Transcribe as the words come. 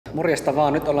Morjesta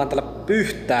vaan, nyt ollaan täällä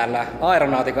Pyhtäällä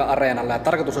Aeronautica Arenalla ja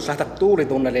tarkoitus on lähteä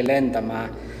tuulitunneliin lentämään.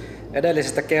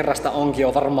 Edellisestä kerrasta onkin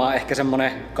jo varmaan ehkä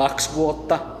semmonen 2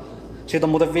 vuotta. Siitä on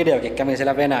muuten videokin, kävin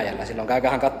siellä Venäjällä, silloin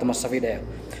käyköhän katsomassa video.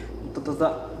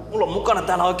 Mutta mulla on mukana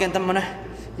täällä oikein tämmönen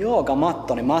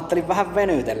joogamatto, niin mä ajattelin vähän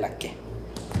venytelläkin.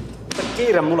 Mutta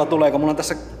kiire mulla tulee, kun mulla on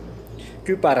tässä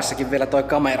kypärässäkin vielä toi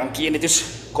kameran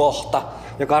kiinnityskohta,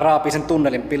 joka raapii sen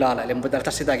tunnelin pilalle, eli mun pitää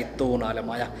lähteä sitäkin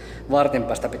tuunailemaan ja vartin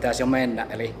päästä pitäisi jo mennä.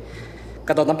 Eli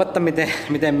katsotaanpa, että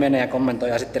miten menee ja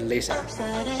kommentoidaan sitten lisää.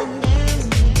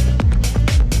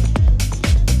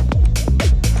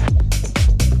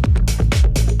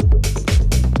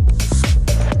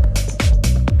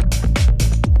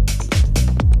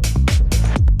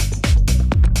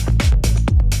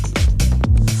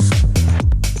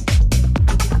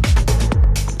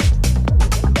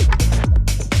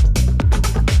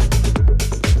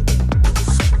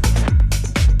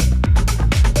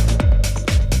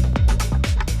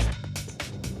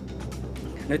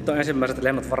 Nyt on ensimmäiset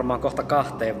lennot varmaan kohta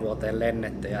 2 vuoteen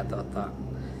lennetty ja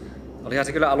olihan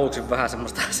se kyllä aluksi vähän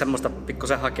semmoista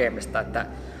pikkusen hakemista, että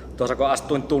tuossa kun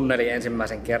astuin tunneliin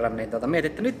ensimmäisen kerran, niin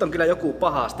mietin, että nyt on kyllä joku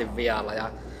pahasti vialla ja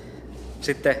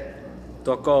sitten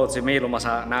tuo coachi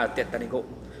Miilumasa näytti, että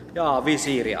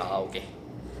visiiri auki.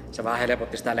 Se vähän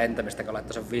helpotti sitä lentämistä, kun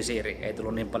laittoi sen visiiri, ei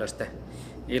tullut niin paljon sitten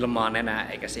ilmaa nenää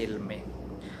eikä silmiin.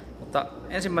 Mutta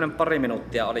ensimmäinen 2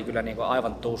 minuuttia oli kyllä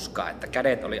aivan tuskaa, että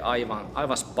kädet oli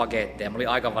aivan spagetteja. Mä olin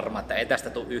aika varma, että ei tästä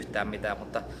tule yhtään mitään,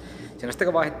 mutta siinä sitten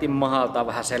kun vaihdettiin mahaltaan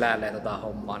vähän selälleen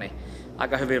hommaa, niin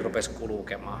aika hyvin rupesi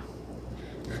kulkemaan.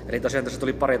 Eli tosiaan tässä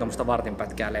tuli 2 tuommoista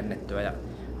vartinpätkää lennettyä ja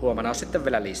huomenna on sitten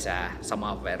vielä lisää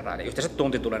saman verran. Eli yhteensä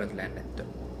tunti tulee nyt lennettyä.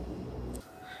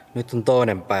 Nyt on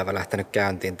toinen päivä lähtenyt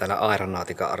käyntiin täällä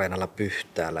Aeronautica Arenalla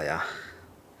Pyhtäällä ja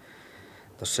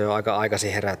tuossa jo aika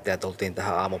aikaisin herätti ja tultiin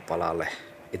tähän aamupalalle.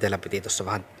 Itellä piti tuossa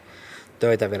vähän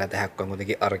töitä vielä tehdä, kun on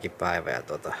kuitenkin arkipäivä ja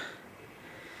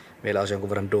vielä olisi jonkun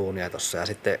verran duunia tossa ja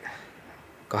sitten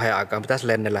 2 aikaan pitäisi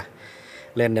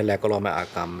lennellä ja 3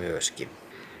 aikaan myöskin.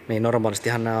 Niin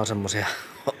normaalistihan nämä on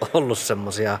ollut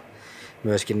semmosia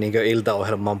myöskin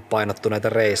iltaohjelmaan painottuneita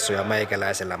reissuja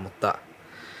meikäläisellä, mutta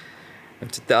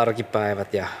nyt sitten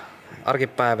arkipäivät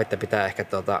ja pitää ehkä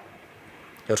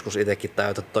joskus itsekin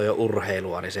tajuta, että toi on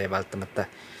urheilua, niin se ei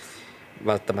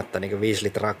välttämättä 5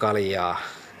 litraa kaljaa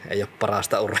ei ole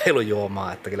parasta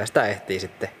urheilujuomaa, että kyllä sitä ehtii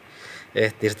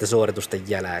sitten suoritusten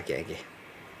jälkeenkin.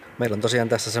 Meillä on tosiaan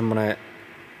tässä semmonen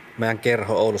meidän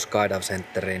kerho Oulu Skydive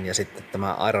Centerin ja sitten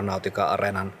tämä Aeronautica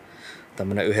Arenan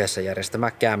tämmönen yhdessä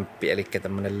järjestämä kämppi, eli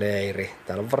tämmönen leiri.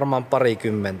 Täällä on varmaan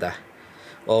 20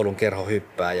 Oulun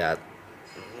kerhohyppääjää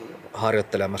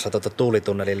harjoittelemassa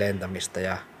tuulitunnelin lentämistä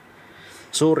ja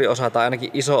suuri osa tai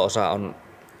ainakin iso osa on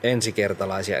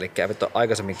ensikertalaisia, eli eivät ole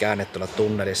aikaisemmin käyneet tuolla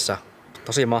tunnelissa.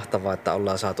 Tosi mahtavaa, että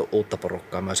ollaan saatu uutta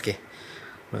porukkaa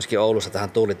myöskin Oulussa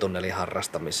tähän tuulitunnelin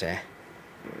harrastamiseen.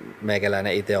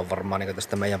 Meikäläinen itse on varmaan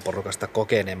tästä meidän porukasta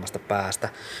kokeneemmasta päästä,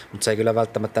 mutta se ei kyllä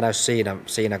välttämättä näy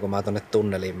siinä kun mä tuonne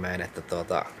tunneliin menen.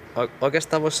 Että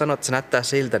oikeastaan voisi sanoa, että se näyttää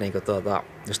siltä,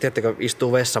 jos tiedättekö,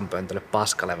 istuu vessanpöntölle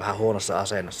paskalle vähän huonossa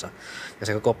asennossa ja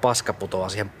se koko paska putoaa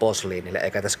siihen posliinille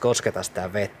eikä tässä kosketa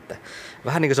sitä vettä.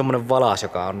 Vähän niin kuin semmonen valas,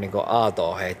 joka on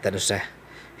aaltoon heittänyt se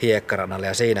hiekkarannalle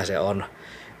ja siinä se on.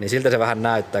 Niin siltä se vähän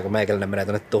näyttää, kun meikäläinen menee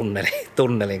tuonne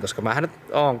tunneliin, koska mähän nyt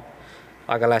oon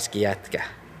aika läski jätkä.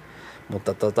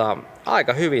 Mutta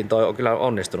aika hyvin toi on kyllä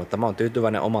onnistunut. Mä oon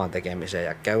tyytyväinen omaan tekemiseen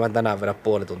ja käydään tänään vielä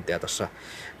 0,5 tuntia tuossa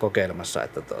kokeilemassa,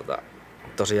 että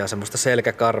tosiaan semmoista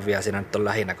selkäkarvia siinä nyt on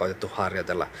lähinnä koitettu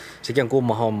harjoitella. Sekin on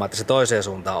kumma homma, että se toiseen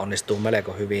suuntaan onnistuu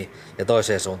melko hyvin ja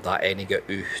toiseen suuntaan ei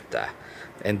yhtään.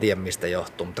 En tiedä mistä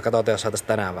johtuu, mutta katsotaan, jos saataisiin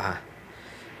tänään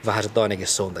vähän se toinenkin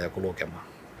suunta jo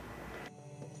kulkemaan.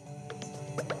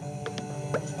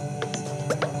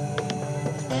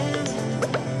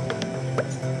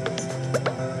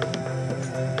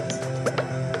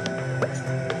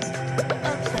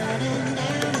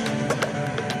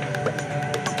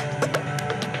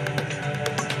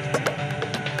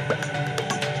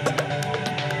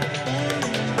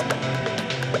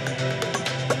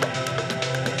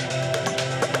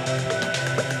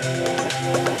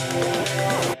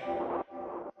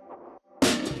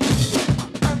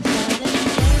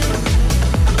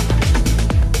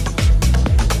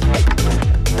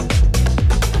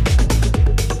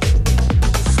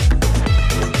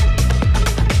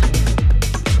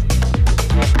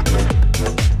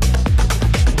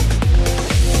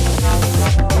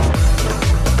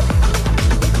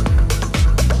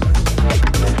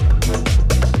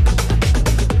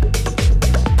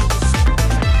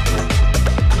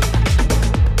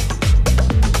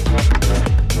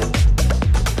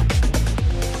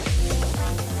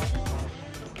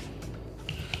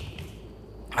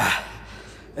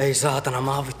 Ei saatana,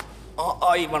 mä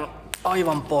oon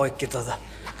aivan poikki tota.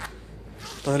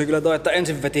 Toi oli kyllä toi, että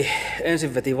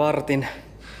ensin veti vartin,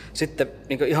 sitten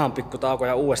niinku ihan pikku tauko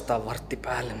ja uudestaan vartti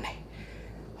päälle, niin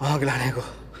mä oon kyllä niinku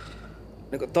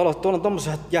tuolla on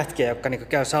tommosia jätkiä, jotka niinku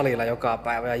käy salilla joka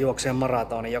päivä ja juoksee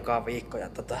maratonin joka viikko ja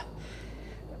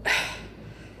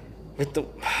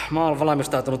vittu, mä oon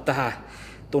valmistautunut tähän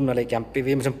tunnelikämppiin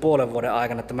viimeisen puolen vuoden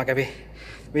aikana, että mä kävin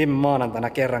viime maanantaina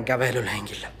kerran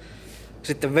kävelylenkillä.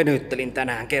 Sitten venyttelin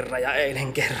tänään kerran ja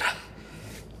eilen kerran.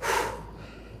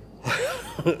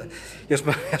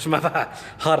 Jos mä vähän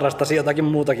harrastasin jotakin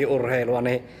muutakin urheilua,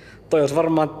 niin toi olisi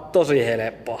varmaan tosi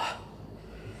helppoa.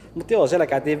 Mut joo, siellä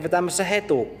käytiin vetämässä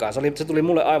hetukkaa. Se tuli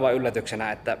mulle aivan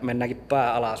yllätyksenä, että mennäänkin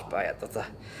pää alaspäin. Ja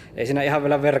ei siinä ihan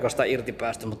vielä verkosta irti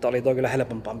päästy, mutta oli toi kyllä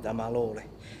helpompaa, mitä mä luulin.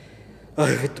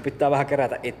 Oi vittu, pitää vähän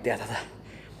kerätä ittiä tätä.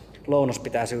 Lounas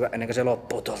pitää syödä ennen kuin se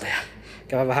loppuu tuolta. Ja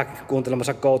käydä vähän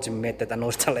kuuntelemassa coachin mietteitä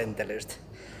noista lentelyistä.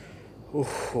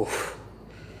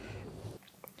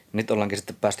 Nyt ollaankin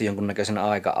sitten päästy jonkunnäköisen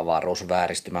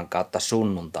aika-avaruusvääristymän kautta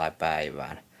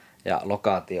sunnuntai-päivään. Ja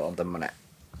lokaatio on tämmönen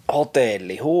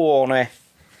hotellihuone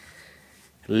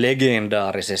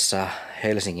legendaarisessa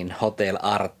Helsingin Hotel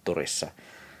Arthurissa,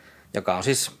 joka on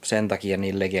siis sen takia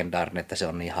niin legendaarinen, että se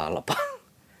on niin halpa.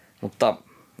 Mutta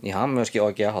ihan myöskin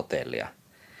oikea hotellia.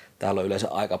 Täällä on yleensä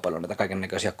aika paljon näitä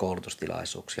kaikennäköisiä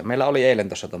koulutustilaisuuksia. Meillä oli eilen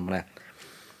tuossa tommonen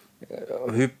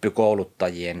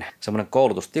hyppykouluttajien semmoinen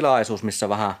koulutustilaisuus, missä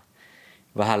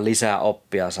vähän lisää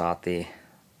oppia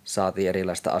saatiin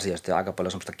erilaisista asioista ja aika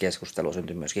paljon semmoista keskustelua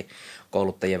syntyi myöskin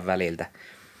kouluttajien väliltä.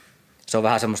 Se on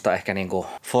vähän semmoista ehkä niinku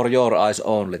for your eyes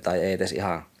only tai ei edes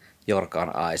ihan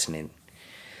Jorkaan eyes, niin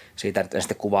siitä nyt en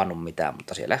sitten kuvannut mitään,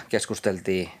 mutta siellä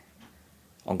keskusteltiin,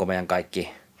 onko meidän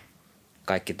kaikki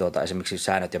esimerkiksi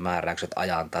säännöt ja määräykset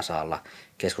ajan tasalla.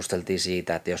 Keskusteltiin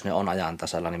siitä, että jos ne on ajan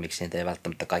tasalla, niin miksi niitä ei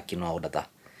välttämättä kaikki noudata.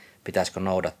 Pitäisikö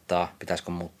noudattaa,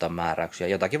 pitäisikö muuttaa määräyksiä.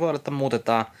 Jotakin voi olla, että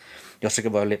muutetaan.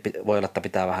 Jossakin voi olla, että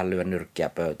pitää vähän lyödä nyrkkiä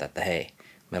pöytä, että hei,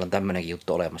 meillä on tämmöinenkin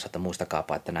juttu olemassa, että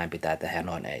muistakaapa, että näin pitää tehdä ja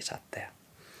noin ei saa tehdä.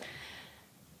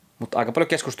 Mutta aika paljon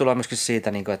keskustelua myöskin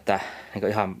siitä, että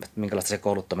ihan minkälaista se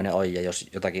kouluttaminen on ja jos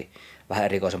jotakin vähän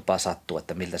erikoisempaa sattuu,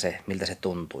 että miltä se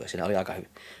tuntuu. Ja siinä oli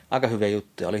aika hyviä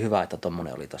juttuja. Oli hyvä, että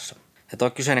tommonen oli tossa. Ja tuo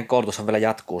kyseinen koulutus vielä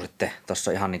jatkuu sitten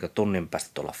tuossa ihan tunnin päästä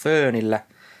tuolla Föönillä.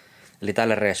 Eli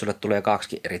tälle reissulle tulee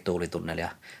 2 eri tuulitunnelia.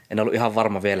 En ollut ihan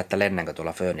varma vielä, että lennänkö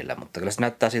tuolla Föönillä, mutta kyllä se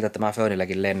näyttää siltä, että mä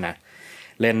Föönilläkin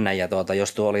lennän. Ja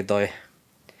jos tuo oli toi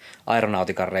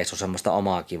Aeronautican reissu semmoista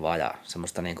omaa kivaa ja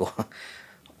semmoista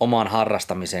oman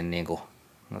harrastamisen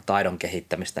taidon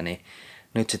kehittämistä, niin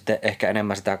nyt sitten ehkä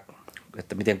enemmän sitä,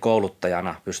 että miten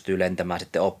kouluttajana pystyy lentämään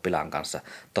sitten oppilaan kanssa.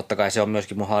 Totta kai se on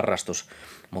myöskin mun harrastus,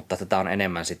 mutta tätä on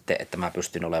enemmän sitten, että mä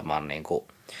pystyn olemaan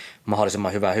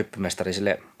mahdollisimman hyvä hyppymestari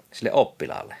sille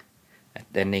oppilaalle.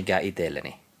 Et en niinkään itselleni.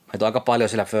 Mä oon aika paljon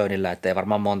sillä Föönillä, että ei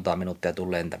varmaan montaa minuuttia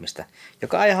tule lentämistä,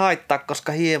 joka ei haittaa,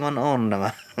 koska hieman on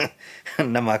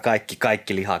nämä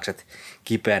kaikki lihakset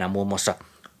kipeänä, muun muassa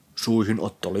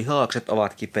suihunottolihakset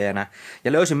ovat kipeänä.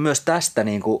 Ja löysin myös tästä,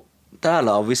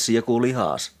 täällä on vissiin joku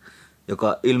lihas,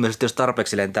 joka ilmeisesti jos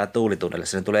tarpeeksi lentää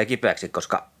tuulitunnelissa, niin tulee kipeäksi,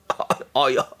 koska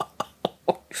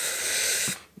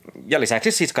ja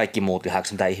lisäksi siis kaikki muut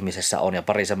lihakset, mitä ihmisessä on, ja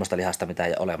pari semmoista lihasta, mitä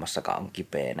ei ole olemassakaan, on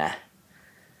kipeänä.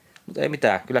 Mutta ei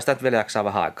mitään, kyllä sitä nyt vielä jaksaa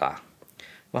vähän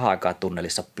aikaa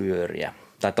tunnelissa pyöriä.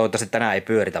 Tai toivottavasti tänään ei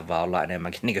pyöritä, vaan ollaan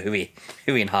enemmänkin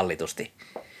hyvin hallitusti.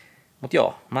 Mut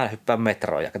joo, mä hyppään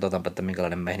metroon ja katsotaanpa, että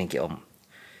minkälainen meininki on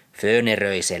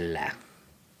Fööneröisellä.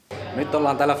 Nyt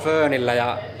ollaan täällä Föönillä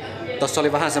ja tossa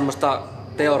oli vähän semmoista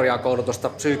teoriakoulutusta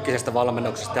psyykkisestä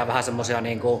valmennuksesta ja vähän semmosia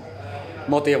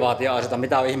motivaatioasioita,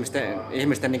 mitä on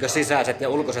ihmisten sisäiset ja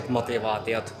ulkoiset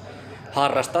motivaatiot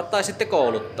harrastaa tai sitten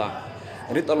kouluttaa.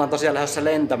 Ja nyt ollaan tosiaan lähdössä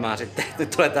lentämään sitten. Nyt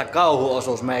tulee tää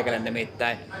kauhuosuus meikälle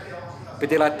nimittäin.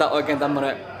 Piti laittaa oikein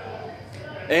tämmönen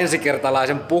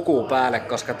ensikertalaisen puku päälle,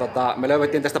 koska me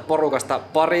löydettiin tästä porukasta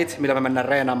parit, millä me mennään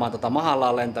reenaamaan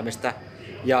mahallaan lentämistä.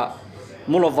 Ja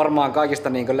mulla on varmaan kaikista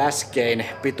läskein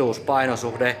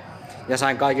pituus-painosuhde ja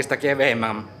sain kaikista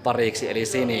keveimmän pariksi eli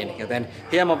siniin. Joten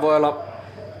hieman voi olla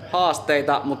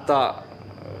haasteita, mutta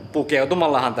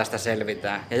pukeutumallahan tästä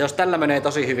selvitään. Ja jos tällä menee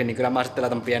tosi hyvin, niin kyllä mä sitten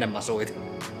laitan pienemmän suit.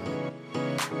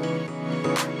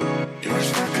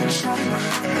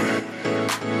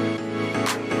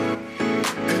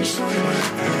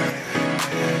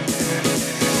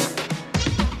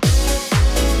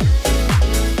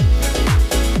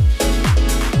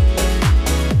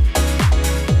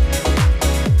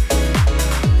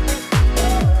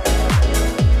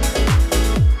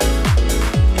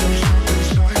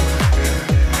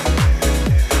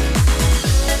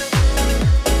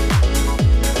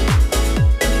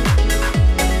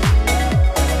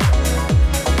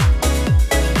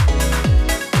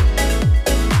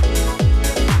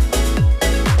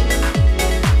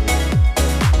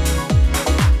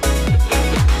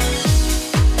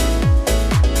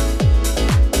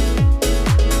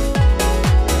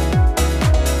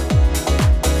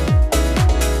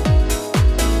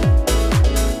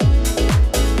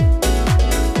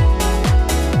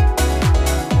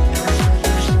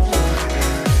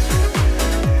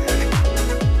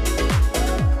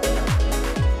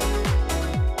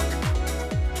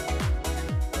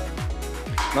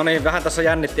 No niin, vähän tässä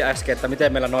jännitti äsken, että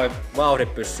miten meillä noin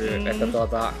vauhdit pysyy,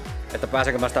 että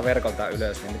pääsenkö mä sitä verkolta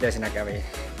ylös, niin miten sinä kävi?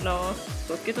 No,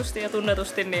 tutkitusti ja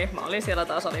tunnetusti, niin mä olin siellä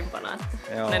taas alimpana.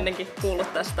 Olen ennenkin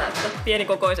kuullut tästä, että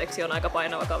pienikokoiseksi on aika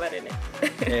painava kaveri. Niin.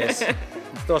 Yes.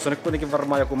 Tuossa on nyt kuitenkin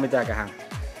varmaan joku mitä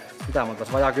monta,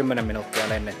 vajaa 10 minuuttia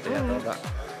lennetty. Ja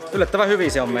yllättävän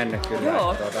hyvin se on mennyt kyllä.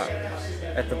 Joo.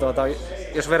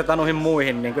 Jos vertaa noihin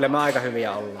muihin, niin kyllä me aika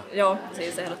hyviä ollaan. Joo,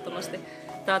 siis ehdottomasti.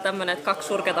 Tää on tämmönen, että 2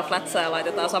 surkeata flätsää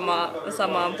laitetaan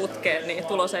samaan putkeen, niin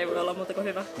tulos ei voi olla muuta kuin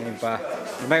hyvä. Niinpä.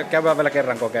 Me käydään vielä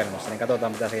kerran kokeilemassa, niin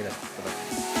katsotaan mitä siitä tulee.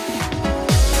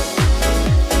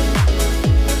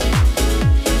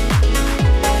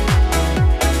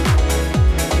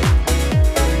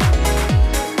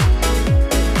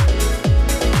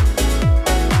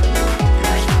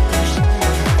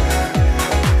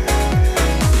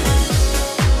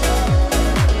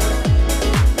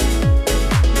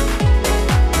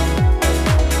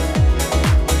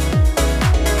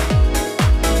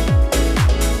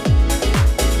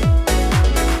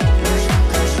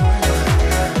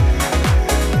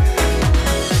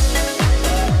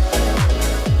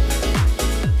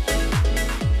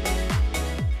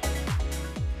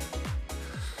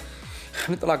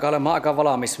 Nyt alkaa olemaan aika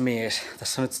valmis mies.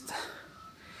 Tässä nyt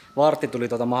vartti tuli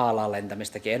mahalaan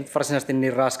lentämistäkin. Ei nyt varsinaisesti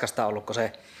niin raskasta ollut kuin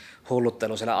se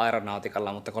hulluttelu siellä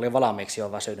Aeronauticalla, mutta kun oli valmiiksi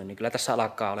jo väsynyt, niin kyllä tässä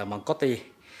alkaa olemaan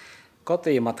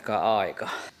kotimatka-aika.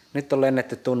 Nyt on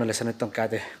lennetty tunnelissa, nyt on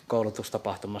käyty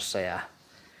koulutustapahtumassa ja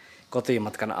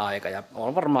kotimatkan aika. Ja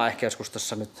on varmaan ehkä joskus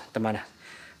tuossa nyt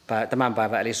tämän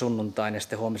päivän eli sunnuntain ja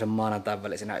sitten huomisen maanantain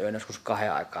välisenä yön joskus 2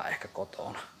 aikaa ehkä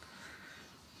kotona.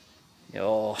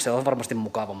 Joo, se on varmasti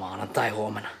mukava maanantai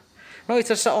huomenna. No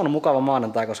itse asiassa on mukava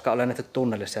maanantai, koska olen lennetty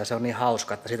tunnelissa ja se on niin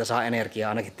hauska, että siitä saa energiaa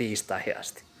ainakin tiistaihin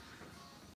asti.